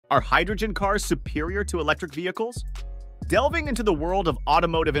Are hydrogen cars superior to electric vehicles? Delving into the world of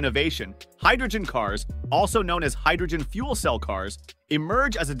automotive innovation, hydrogen cars, also known as hydrogen fuel cell cars,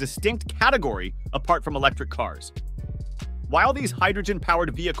 emerge as a distinct category apart from electric cars. While these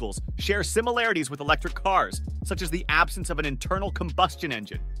hydrogen-powered vehicles share similarities with electric cars, such as the absence of an internal combustion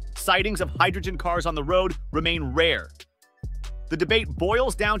engine, sightings of hydrogen cars on the road remain rare. The debate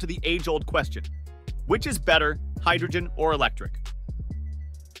boils down to the age-old question: which is better, hydrogen or electric?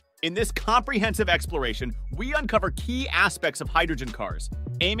 In this comprehensive exploration, we uncover key aspects of hydrogen cars,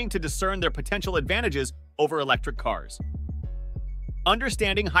 aiming to discern their potential advantages over electric cars.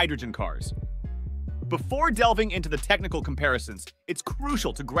 Understanding hydrogen cars. Before delving into the technical comparisons, it's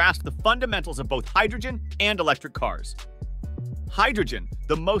crucial to grasp the fundamentals of both hydrogen and electric cars. Hydrogen,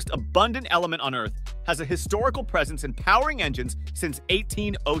 the most abundant element on Earth, has a historical presence in powering engines since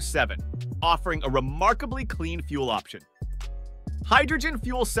 1807, offering a remarkably clean fuel option. Hydrogen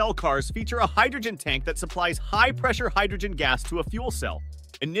fuel cell cars feature a hydrogen tank that supplies high-pressure hydrogen gas to a fuel cell,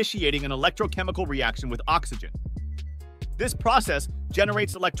 initiating an electrochemical reaction with oxygen. This process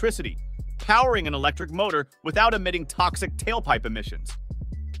generates electricity, powering an electric motor without emitting toxic tailpipe emissions.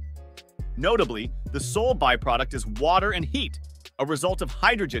 Notably, the sole byproduct is water and heat, a result of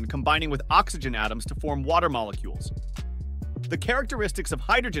hydrogen combining with oxygen atoms to form water molecules. The characteristics of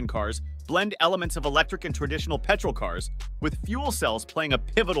hydrogen cars blend elements of electric and traditional petrol cars, with fuel cells playing a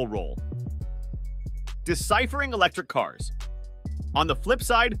pivotal role. Deciphering electric cars. On the flip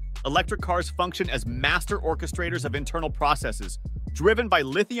side, electric cars function as master orchestrators of internal processes, driven by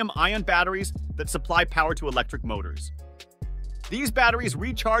lithium-ion batteries that supply power to electric motors. These batteries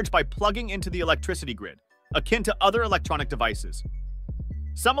recharge by plugging into the electricity grid, akin to other electronic devices.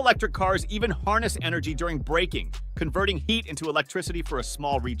 Some electric cars even harness energy during braking, converting heat into electricity for a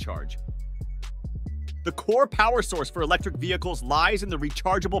small recharge. The core power source for electric vehicles lies in the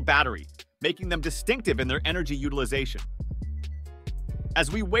rechargeable battery, making them distinctive in their energy utilization.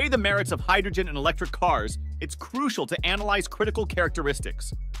 As we weigh the merits of hydrogen and electric cars, it's crucial to analyze critical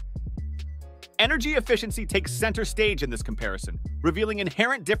characteristics. Energy efficiency takes center stage in this comparison, revealing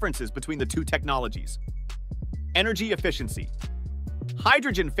inherent differences between the two technologies. Energy efficiency.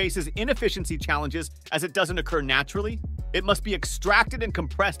 Hydrogen faces inefficiency challenges as it doesn't occur naturally. It must be extracted and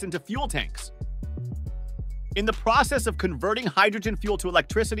compressed into fuel tanks. In the process of converting hydrogen fuel to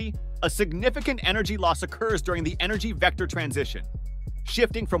electricity, a significant energy loss occurs during the energy vector transition,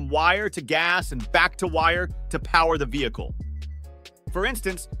 shifting from wire to gas and back to wire to power the vehicle. For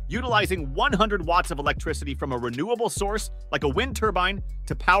instance, utilizing 100 watts of electricity from a renewable source, like a wind turbine,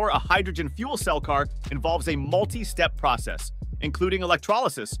 to power a hydrogen fuel cell car involves a multi-step process, including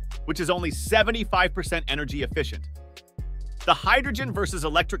electrolysis, which is only 75% energy efficient. The hydrogen versus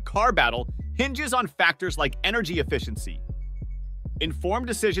electric car battle hinges on factors like energy efficiency. Informed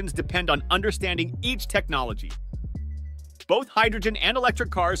decisions depend on understanding each technology. Both hydrogen and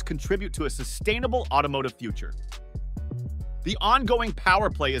electric cars contribute to a sustainable automotive future. The ongoing power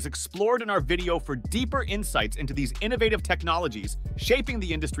play is explored in our video for deeper insights into these innovative technologies shaping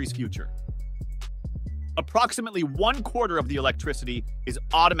the industry's future. Approximately 1/4 of the electricity is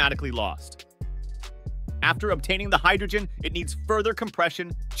automatically lost. After obtaining the hydrogen, it needs further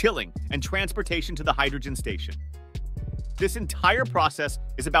compression, chilling, and transportation to the hydrogen station. This entire process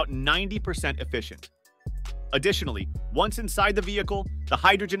is about 90% efficient. Additionally, once inside the vehicle, the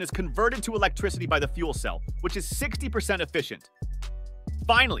hydrogen is converted to electricity by the fuel cell, which is 60% efficient.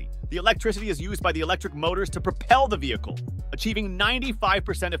 Finally, the electricity is used by the electric motors to propel the vehicle, achieving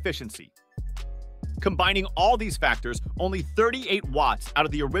 95% efficiency. Combining all these factors, only 38 watts out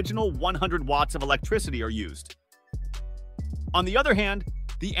of the original 100 watts of electricity are used. On the other hand,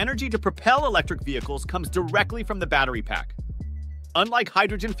 the energy to propel electric vehicles comes directly from the battery pack. Unlike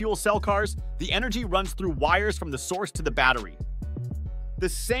hydrogen fuel cell cars, the energy runs through wires from the source to the battery. The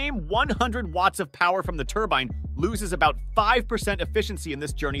same 100 watts of power from the turbine loses about 5% efficiency in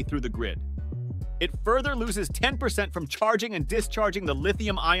this journey through the grid. It further loses 10% from charging and discharging the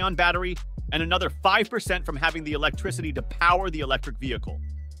lithium-ion battery, and another 5% from having the electricity to power the electric vehicle.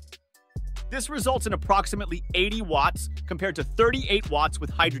 This results in approximately 80 watts compared to 38 watts with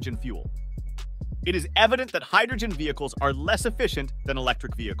hydrogen fuel. It is evident that hydrogen vehicles are less efficient than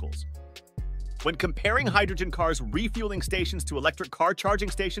electric vehicles. When comparing hydrogen cars' refueling stations to electric car charging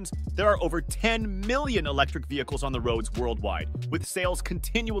stations, there are over 10 million electric vehicles on the roads worldwide, with sales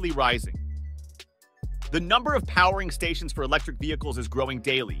continually rising. The number of powering stations for electric vehicles is growing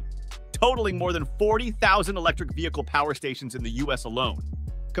daily, totaling more than 40,000 electric vehicle power stations in the US alone,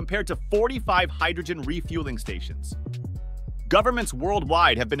 compared to 45 hydrogen refueling stations. Governments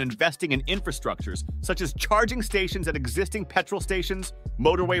worldwide have been investing in infrastructures such as charging stations at existing petrol stations,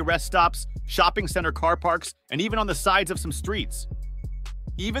 motorway rest stops, shopping center car parks, and even on the sides of some streets.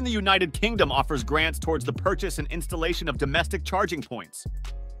 Even the United Kingdom offers grants towards the purchase and installation of domestic charging points.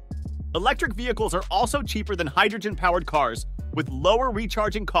 Electric vehicles are also cheaper than hydrogen-powered cars, with lower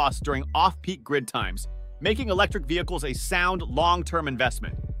recharging costs during off-peak grid times, making electric vehicles a sound, long-term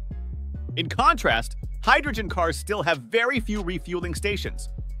investment. In contrast, hydrogen cars still have very few refueling stations,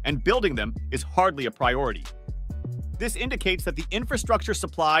 and building them is hardly a priority. This indicates that the infrastructure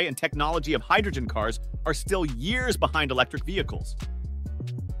supply and technology of hydrogen cars are still years behind electric vehicles.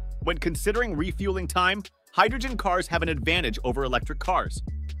 When considering refueling time, hydrogen cars have an advantage over electric cars.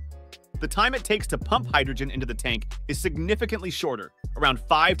 The time it takes to pump hydrogen into the tank is significantly shorter, around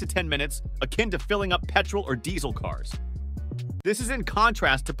 5 to 10 minutes, akin to filling up petrol or diesel cars. This is in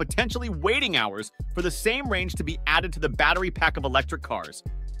contrast to potentially waiting hours for the same range to be added to the battery pack of electric cars,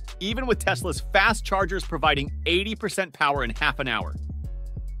 even with Tesla's fast chargers providing 80% power in half an hour.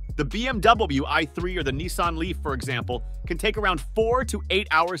 The BMW i3 or the Nissan Leaf, for example, can take around 4 to 8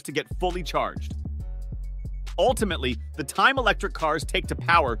 hours to get fully charged. Ultimately, the time electric cars take to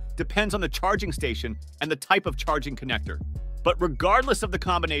power depends on the charging station and the type of charging connector. But regardless of the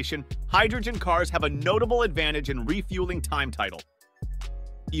combination, hydrogen cars have a notable advantage in refueling time title.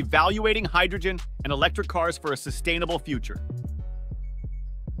 Evaluating hydrogen and electric cars for a sustainable future.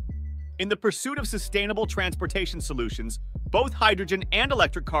 In the pursuit of sustainable transportation solutions, both hydrogen and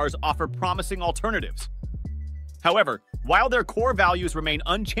electric cars offer promising alternatives. However, while their core values remain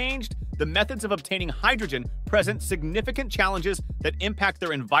unchanged, the methods of obtaining hydrogen present significant challenges that impact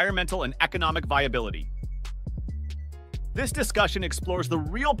their environmental and economic viability. This discussion explores the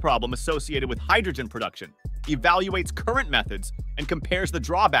real problem associated with hydrogen production, evaluates current methods, and compares the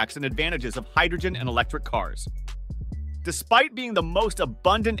drawbacks and advantages of hydrogen and electric cars. Despite being the most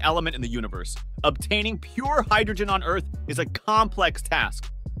abundant element in the universe, obtaining pure hydrogen on Earth is a complex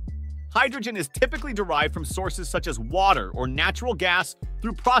task. Hydrogen is typically derived from sources such as water or natural gas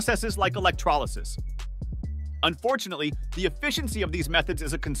through processes like electrolysis. Unfortunately, the efficiency of these methods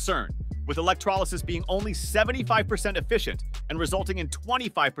is a concern, with electrolysis being only 75% efficient and resulting in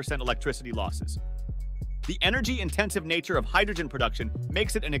 25% electricity losses. The energy-intensive nature of hydrogen production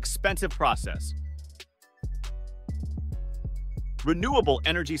makes it an expensive process. Renewable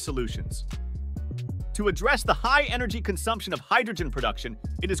energy solutions. To address the high energy consumption of hydrogen production,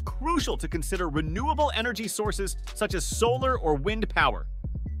 it is crucial to consider renewable energy sources such as solar or wind power.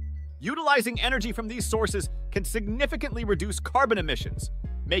 Utilizing energy from these sources can significantly reduce carbon emissions,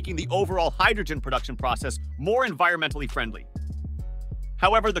 making the overall hydrogen production process more environmentally friendly.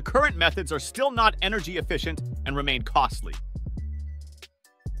 However, the current methods are still not energy efficient and remain costly.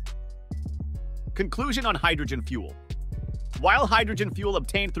 Conclusion on hydrogen fuel. While hydrogen fuel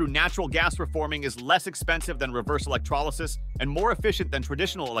obtained through natural gas reforming is less expensive than reverse electrolysis and more efficient than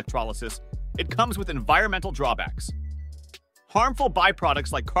traditional electrolysis, it comes with environmental drawbacks. Harmful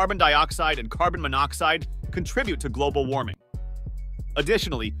byproducts like carbon dioxide and carbon monoxide contribute to global warming.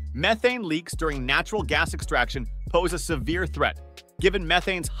 Additionally, methane leaks during natural gas extraction pose a severe threat, given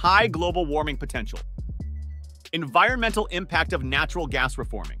methane's high global warming potential. Environmental impact of natural gas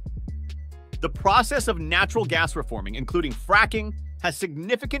reforming. The process of natural gas reforming, including fracking, has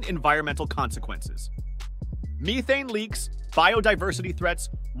significant environmental consequences. Methane leaks, biodiversity threats,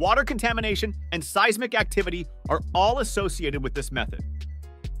 water contamination, and seismic activity are all associated with this method.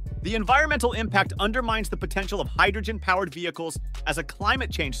 The environmental impact undermines the potential of hydrogen-powered vehicles as a climate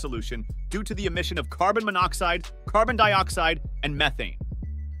change solution due to the emission of carbon monoxide, carbon dioxide, and methane.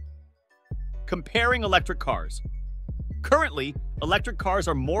 Comparing electric cars. Currently, electric cars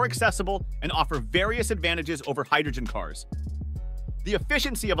are more accessible and offer various advantages over hydrogen cars. The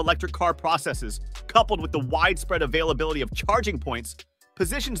efficiency of electric car processes, coupled with the widespread availability of charging points,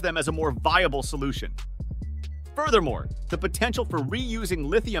 positions them as a more viable solution. Furthermore, the potential for reusing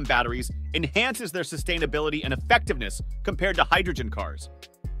lithium batteries enhances their sustainability and effectiveness compared to hydrogen cars.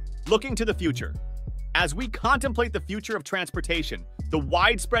 Looking to the future. As we contemplate the future of transportation, the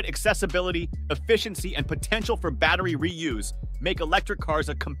widespread accessibility, efficiency, and potential for battery reuse make electric cars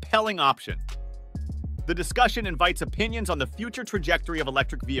a compelling option. The discussion invites opinions on the future trajectory of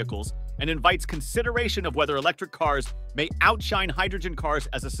electric vehicles and invites consideration of whether electric cars may outshine hydrogen cars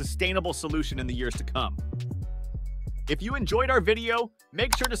as a sustainable solution in the years to come. If you enjoyed our video,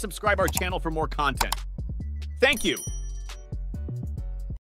 make sure to subscribe our channel for more content. Thank you!